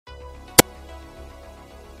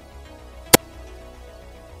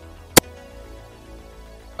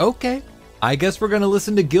Okay, I guess we're gonna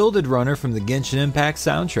listen to Gilded Runner from the Genshin Impact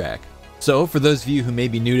soundtrack. So, for those of you who may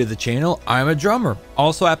be new to the channel, I'm a drummer.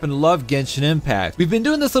 Also happen to love Genshin Impact. We've been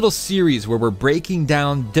doing this little series where we're breaking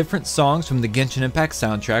down different songs from the Genshin Impact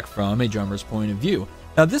soundtrack from a drummer's point of view.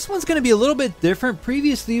 Now this one's going to be a little bit different.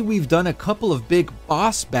 Previously we've done a couple of big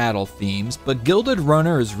boss battle themes, but Gilded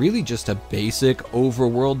Runner is really just a basic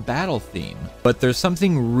overworld battle theme. But there's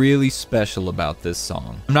something really special about this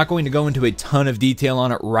song. I'm not going to go into a ton of detail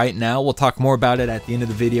on it right now. We'll talk more about it at the end of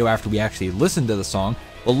the video after we actually listen to the song.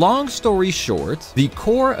 But long story short, the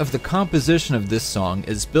core of the composition of this song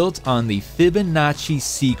is built on the Fibonacci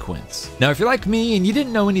sequence. Now, if you're like me and you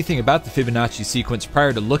didn't know anything about the Fibonacci sequence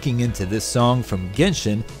prior to looking into this song from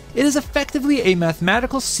Genshin, it is effectively a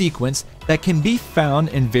mathematical sequence that can be found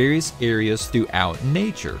in various areas throughout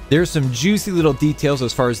nature. There's some juicy little details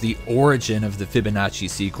as far as the origin of the Fibonacci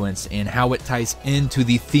sequence and how it ties into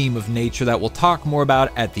the theme of nature that we'll talk more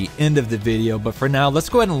about at the end of the video. But for now, let's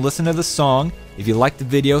go ahead and listen to the song. If you liked the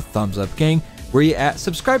video, thumbs up, gang. Where you at?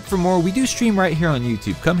 Subscribe for more. We do stream right here on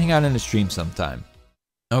YouTube. Come hang out in the stream sometime.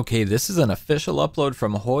 Okay, this is an official upload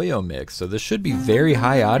from Hoyo Mix, so this should be very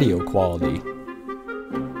high audio quality.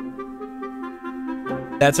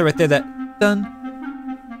 That's it right there, that done.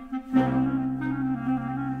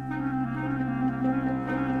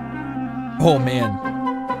 Oh man.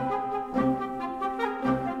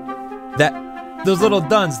 Those little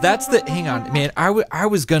duns, that's the, hang on, man, I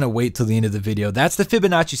was gonna wait till the end of the video. That's the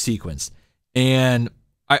Fibonacci sequence. And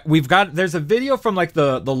there's a video from like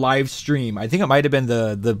the live stream. I think it might have been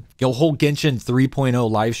the whole Genshin 3.0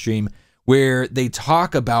 live stream where they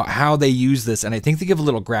talk about how they use this, and I think they give a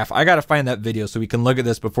little graph. I gotta find that video so we can look at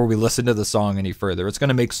this before we listen to the song any further. It's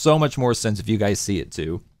gonna make so much more sense if you guys see it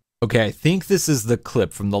too. Okay, I think this is the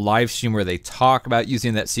clip from the live stream where they talk about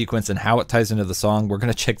using that sequence and how it ties into the song. We're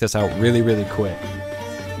gonna check this out really, really quick.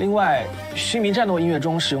 Built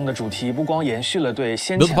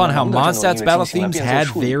upon how Mondstadt's battle themes had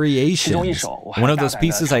variations. One of those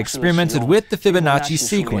pieces I experimented with the Fibonacci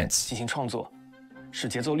sequence. You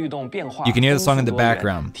can hear the song in the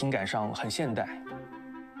background.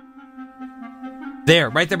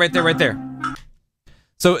 There, right there, right there, right there.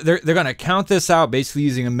 So they're gonna count this out basically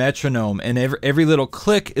using a metronome, and every little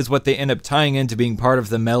click is what they end up tying into being part of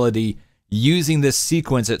the melody using this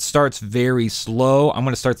sequence. It starts very slow. I'm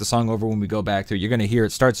gonna start the song over when we go back to it. You're gonna hear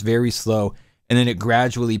it starts very slow, and then it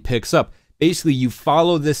gradually picks up. Basically, you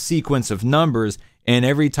follow this sequence of numbers, and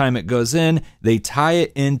every time it goes in, they tie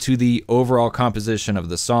it into the overall composition of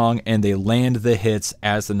the song, and they land the hits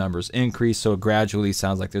as the numbers increase, so it gradually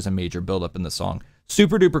sounds like there's a major buildup in the song.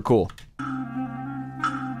 Super duper cool.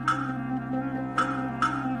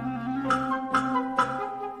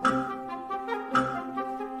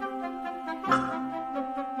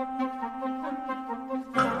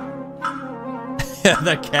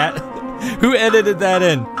 The cat. Who edited that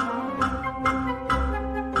in?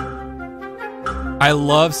 I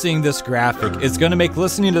love seeing this graphic. It's gonna make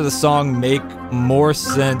listening to the song make more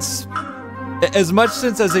sense. As much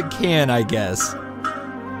sense as it can, I guess.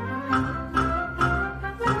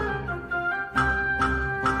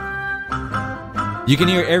 You can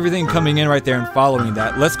hear everything coming in right there and following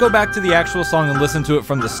that. Let's go back to the actual song and listen to it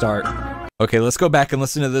from the start. Okay, let's go back and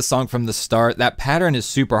listen to this song from the start. That pattern is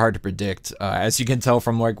super hard to predict. As you can tell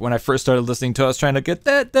from like when I first started listening to it, I was trying to get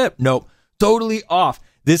that. Nope, totally off.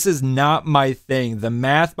 This is not my thing. The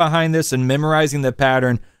math behind this and memorizing the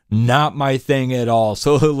pattern, not my thing at all.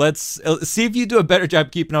 So let's see if you do a better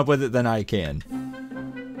job keeping up with it than I can.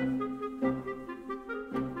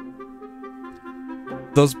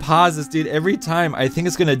 Those pauses, dude, every time I think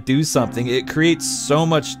it's gonna do something, it creates so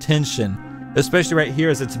much tension. Especially right here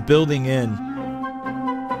as it's building in.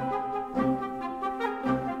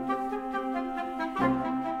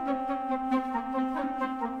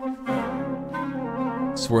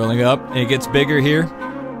 Swirling up, and it gets bigger here.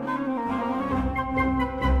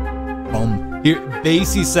 Boom. Here,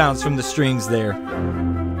 bassy sounds from the strings there.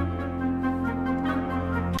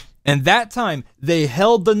 And that time, they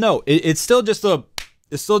held the note. It's still just the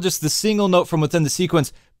single note from within the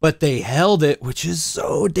sequence, but they held it, which is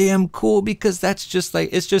so damn cool because that's just like,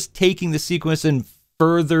 it's just taking the sequence and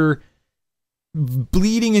further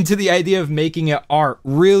bleeding into the idea of making it art.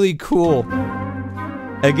 Really cool.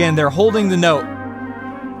 Again, they're holding the note.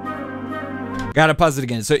 Gotta pause it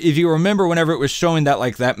again. So if you remember whenever it was showing that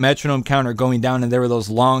like that metronome counter going down and there were those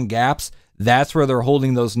long gaps, that's where they're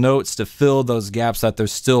holding those notes to fill those gaps, that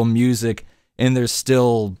there's still music and there's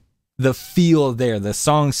still the feel there. The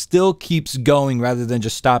song still keeps going rather than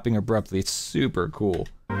just stopping abruptly. It's super cool.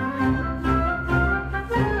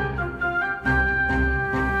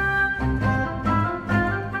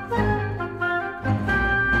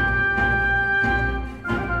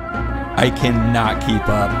 I cannot keep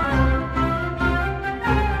up.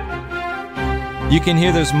 You can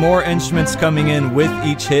hear there's more instruments coming in with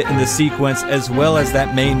each hit in the sequence, as well as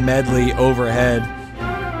that main medley overhead.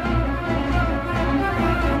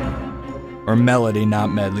 Or melody,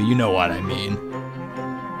 not medley, you know what I mean.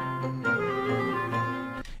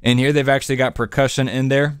 And here they've actually got percussion in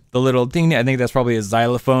there. The little ding, I think that's probably a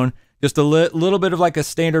xylophone. Just a little bit of like a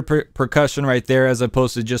standard percussion right there, as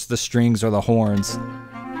opposed to just the strings or the horns.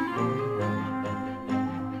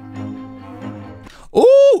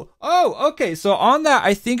 Ooh! Oh, okay, so on that,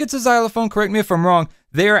 I think it's a xylophone, correct me if I'm wrong.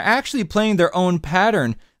 They are actually playing their own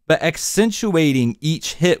pattern, but accentuating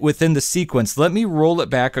each hit within the sequence. Let me roll it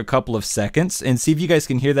back a couple of seconds and see if you guys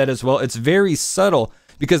can hear that as well. It's very subtle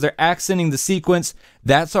because they're accenting the sequence.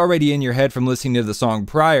 That's already in your head from listening to the song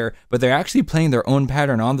prior, but they're actually playing their own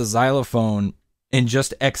pattern on the xylophone and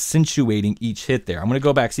just accentuating each hit there. I'm gonna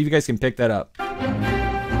go back, see if you guys can pick that up.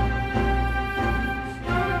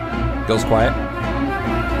 Goes quiet.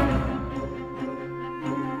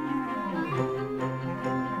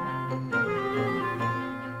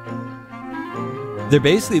 They're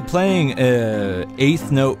basically playing a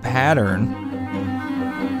 8th note pattern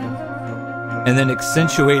and then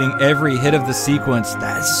accentuating every hit of the sequence.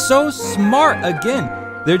 That's so smart. Again,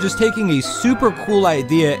 they're just taking a super cool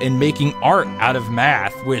idea and making art out of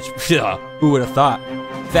math, which, who would have thought?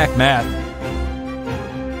 In fact, math.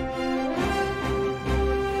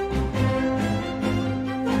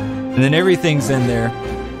 And then everything's in there.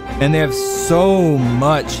 And they have so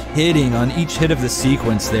much hitting on each hit of the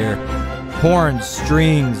sequence there. Horns,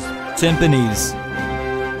 strings, timpanis.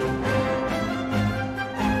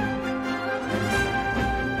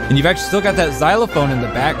 And you've actually still got that xylophone in the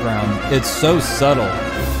background. It's so subtle.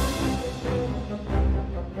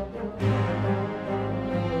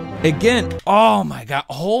 Again, oh my God,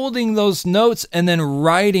 holding those notes and then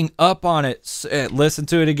writing up on it. Listen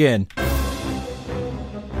to it again.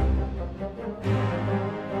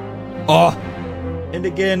 Oh, and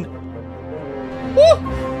again.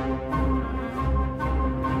 Woo!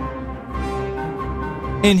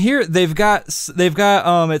 And here they've got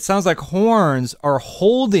it sounds like horns are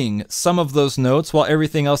holding some of those notes while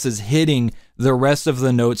everything else is hitting the rest of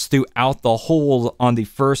the notes throughout the hold on the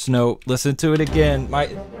first note. Listen to it again.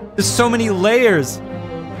 There's so many layers.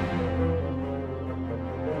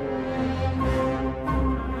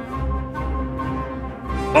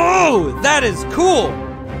 Oh, that is cool.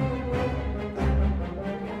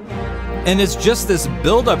 And it's just this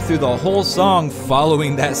build up through the whole song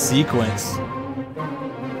following that sequence.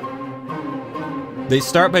 They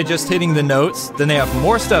start by just hitting the notes, then they have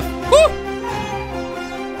more stuff. Woo!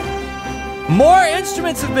 More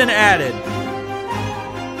instruments have been added.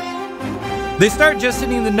 They start just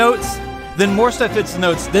hitting the notes, then more stuff hits the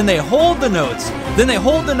notes, then they hold the notes. Then they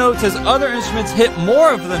hold the notes as other instruments hit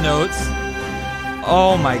more of the notes.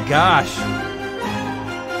 Oh my gosh.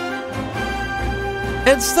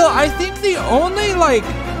 And still, I think the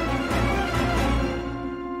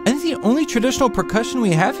only traditional percussion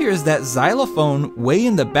we have here is that xylophone way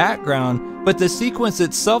in the background, but the sequence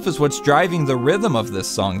itself is what's driving the rhythm of this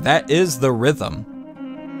song. That is the rhythm.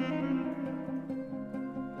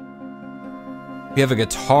 We have a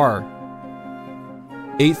guitar.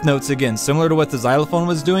 8th notes again, similar to what the xylophone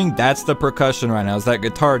was doing. That's the percussion right now. Is that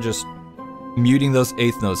guitar just muting those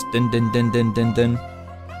 8th notes? Din din din din din din.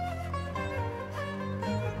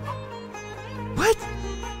 What?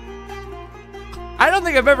 I don't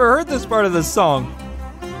think I've ever heard this part of this song.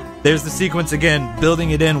 There's the sequence again,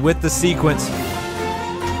 building it in with the sequence.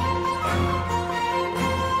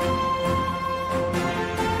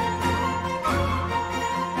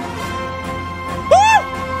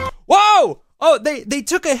 Whoa! Oh, they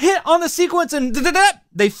took a hit on the sequence and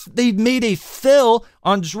they made a fill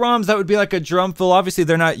on drums. That would be like a drum fill. Obviously,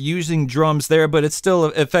 they're not using drums there, but it's still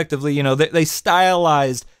effectively, you know, they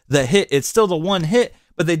stylized the hit. It's still the one hit,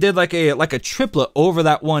 but they did like a triplet over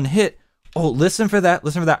that one hit. Oh, listen for that.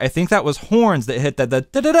 Listen for that. I think that was horns that hit that.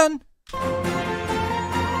 Da-da-dun.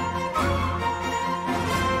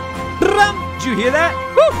 Did you hear that?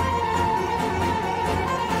 Woo!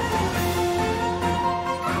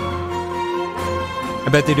 I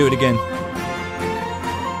bet they do it again.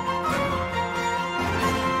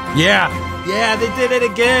 Yeah, they did it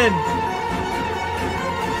again.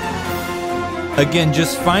 Again,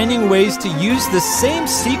 just finding ways to use the same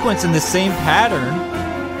sequence and the same pattern,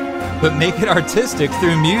 but make it artistic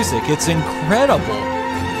through music. It's incredible.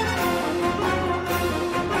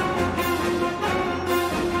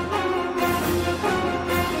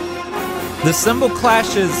 The cymbal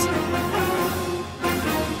clashes.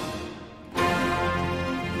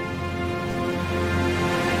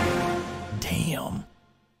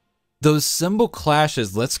 those symbol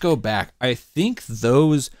clashes, let's go back. I think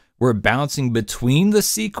those were bouncing between the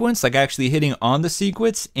sequence, like actually hitting on the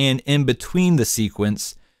sequence and in between the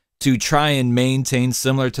sequence to try and maintain,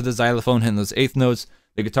 similar to the xylophone hitting those eighth notes,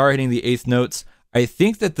 the guitar hitting the eighth notes. I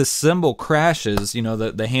think that the symbol crashes, you know,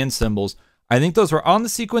 the hand symbols, I think those were on the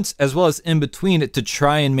sequence as well as in between it to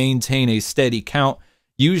try and maintain a steady count.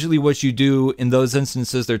 Usually what you do in those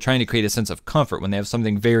instances, they're trying to create a sense of comfort when they have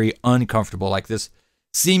something very uncomfortable like this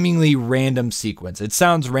seemingly random sequence. It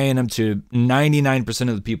sounds random to 99%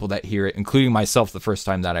 of the people that hear it, including myself the first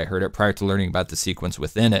time that I heard it prior to learning about the sequence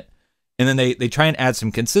within it. And then they try and add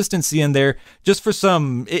some consistency in there just for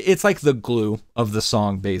some, it's like the glue of the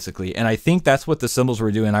song basically. And I think that's what the cymbals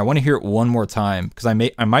were doing. I want to hear it one more time because I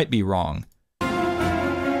might be wrong.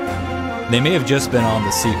 They may have just been on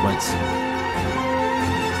the sequence.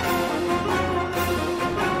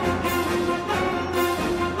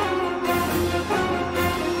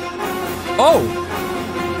 Oh!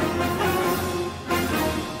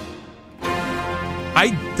 I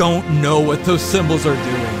don't know what those symbols are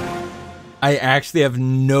doing. I actually have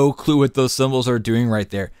no clue what those symbols are doing right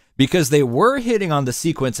there, because they were hitting on the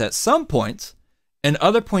sequence at some points, and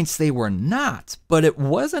other points they were not, but it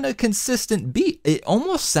wasn't a consistent beat. It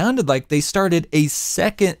almost sounded like they started a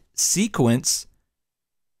second sequence.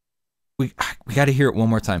 We got to hear it one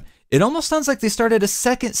more time. It almost sounds like they started a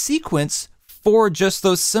second sequence for just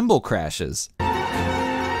those cymbal crashes.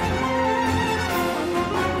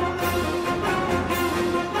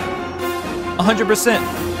 100%.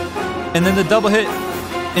 And then the double hit,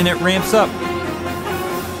 and it ramps up.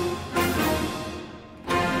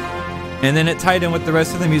 And then it tied in with the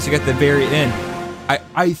rest of the music at the very end.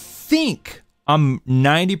 I think I'm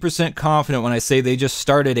 90% confident when I say they just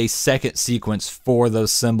started a second sequence for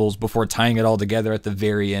those cymbals before tying it all together at the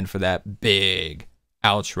very end for that big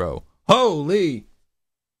outro. Holy!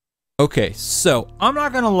 Okay, so I'm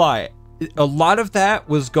not gonna lie. A lot of that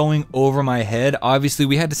was going over my head. Obviously,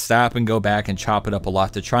 we had to stop and go back and chop it up a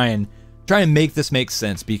lot to try and make this make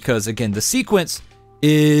sense, because again, the sequence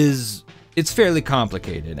it's fairly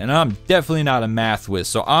complicated, and I'm definitely not a math whiz,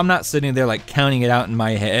 so I'm not sitting there like counting it out in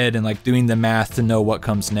my head and like doing the math to know what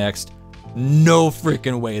comes next. No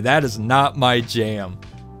freaking way. That is not my jam.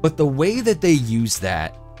 But the way that they use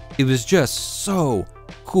that, it was just so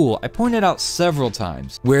cool. I pointed out several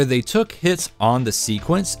times where they took hits on the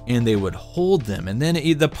sequence and they would hold them, and then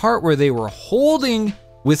the part where they were holding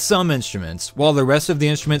with some instruments while the rest of the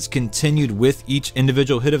instruments continued with each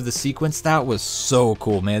individual hit of the sequence, that was so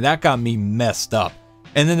cool, man. That got me messed up.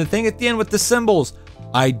 And then the thing at the end with the cymbals,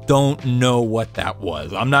 I don't know what that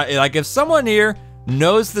was. I'm not, like, if someone here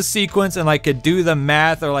knows the sequence and like could do the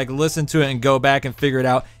math or like listen to it and go back and figure it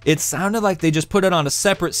out, it sounded like they just put it on a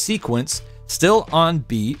separate sequence, still on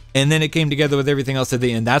beat, and then it came together with everything else at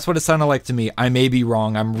the end. That's what it sounded like to me. I may be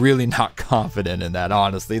wrong. I'm really not confident in that,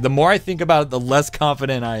 honestly. The more I think about it, the less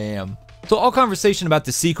confident I am. So all conversation about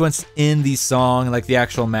the sequence in the song, like the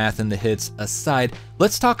actual math and the hits aside,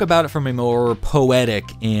 let's talk about it from a more poetic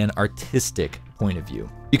and artistic point of view.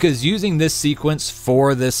 Because using this sequence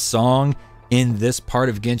for this song in this part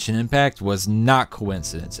of Genshin Impact was not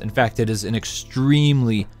coincidence. In fact, it is an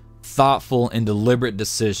extremely thoughtful and deliberate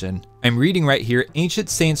decision. I'm reading right here, ancient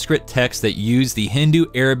Sanskrit texts that use the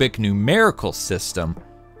Hindu-Arabic numerical system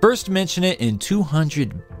first mention it in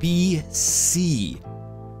 200 BC.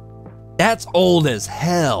 That's old as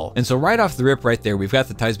hell. And so right off the rip right there, we've got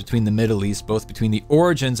the ties between the Middle East, both between the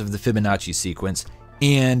origins of the Fibonacci sequence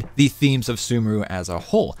and the themes of Sumeru as a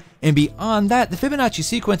whole. And beyond that, the Fibonacci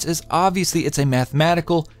sequence is obviously, it's a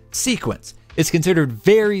mathematical sequence. It's considered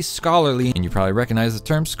very scholarly, and you probably recognize the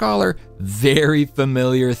term scholar, very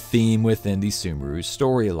familiar theme within the Sumeru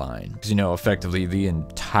storyline. Because, you know, effectively the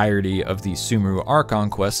entirety of the Sumeru Archon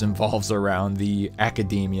quest involves around the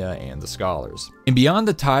academia and the scholars. And beyond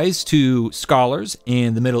the ties to scholars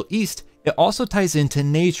and the Middle East, it also ties into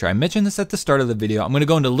nature. I mentioned this at the start of the video. I'm going to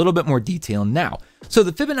go into a little bit more detail now. So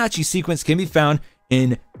the Fibonacci sequence can be found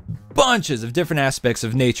in bunches of different aspects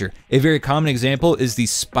of nature. A very common example is the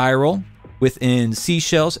spiral within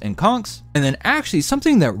seashells and conchs. And then actually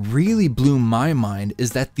something that really blew my mind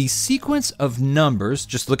is that the sequence of numbers,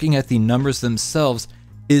 just looking at the numbers themselves,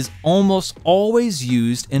 is almost always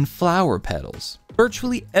used in flower petals.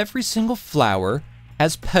 Virtually every single flower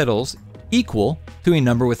has petals equal to a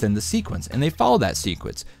number within the sequence, and they follow that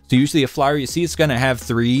sequence. So usually a flower you see, it's gonna have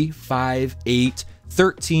 3, 5, 8,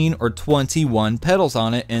 13 or 21 petals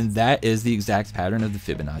on it, and that is the exact pattern of the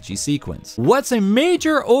Fibonacci sequence. What's a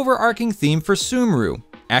major overarching theme for Sumeru?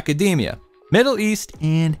 Academia, Middle East,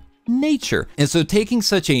 and nature. And so taking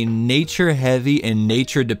such a nature heavy and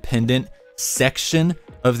nature dependent section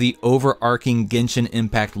of the overarching Genshin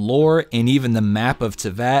Impact lore and even the map of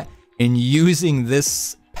Teyvat, and using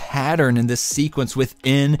this pattern and this sequence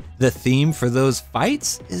within the theme for those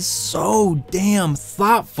fights is so damn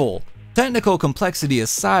thoughtful. Technical complexity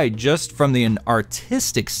aside, just from an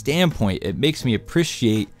artistic standpoint, it makes me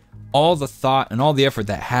appreciate all the thought and all the effort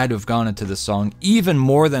that had to have gone into the song even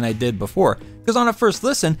more than I did before. Because on a first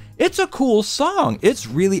listen, it's a cool song. It's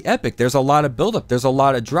really epic. There's a lot of buildup. There's a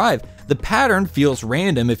lot of drive. The pattern feels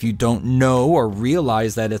random if you don't know or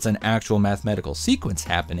realize that it's an actual mathematical sequence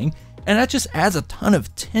happening. And that just adds a ton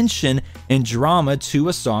of tension and drama to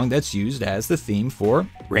a song that's used as the theme for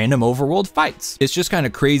random overworld fights. It's just kind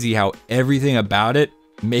of crazy how everything about it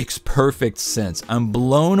makes perfect sense. I'm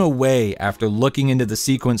blown away after looking into the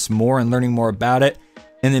sequence more and learning more about it,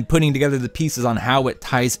 and then putting together the pieces on how it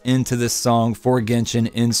ties into this song for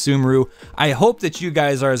Genshin in Sumeru. I hope that you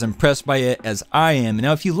guys are as impressed by it as I am.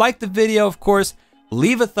 Now, if you liked the video, of course,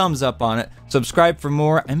 leave a thumbs up on it, subscribe for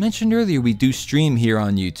more. I mentioned earlier we do stream here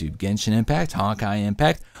on YouTube. Genshin Impact, Honkai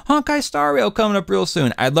Impact, Honkai Star Rail coming up real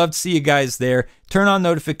soon. I'd love to see you guys there. Turn on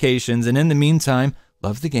notifications, and in the meantime,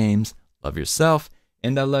 love the games, love yourself,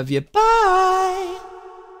 and I love you. Bye!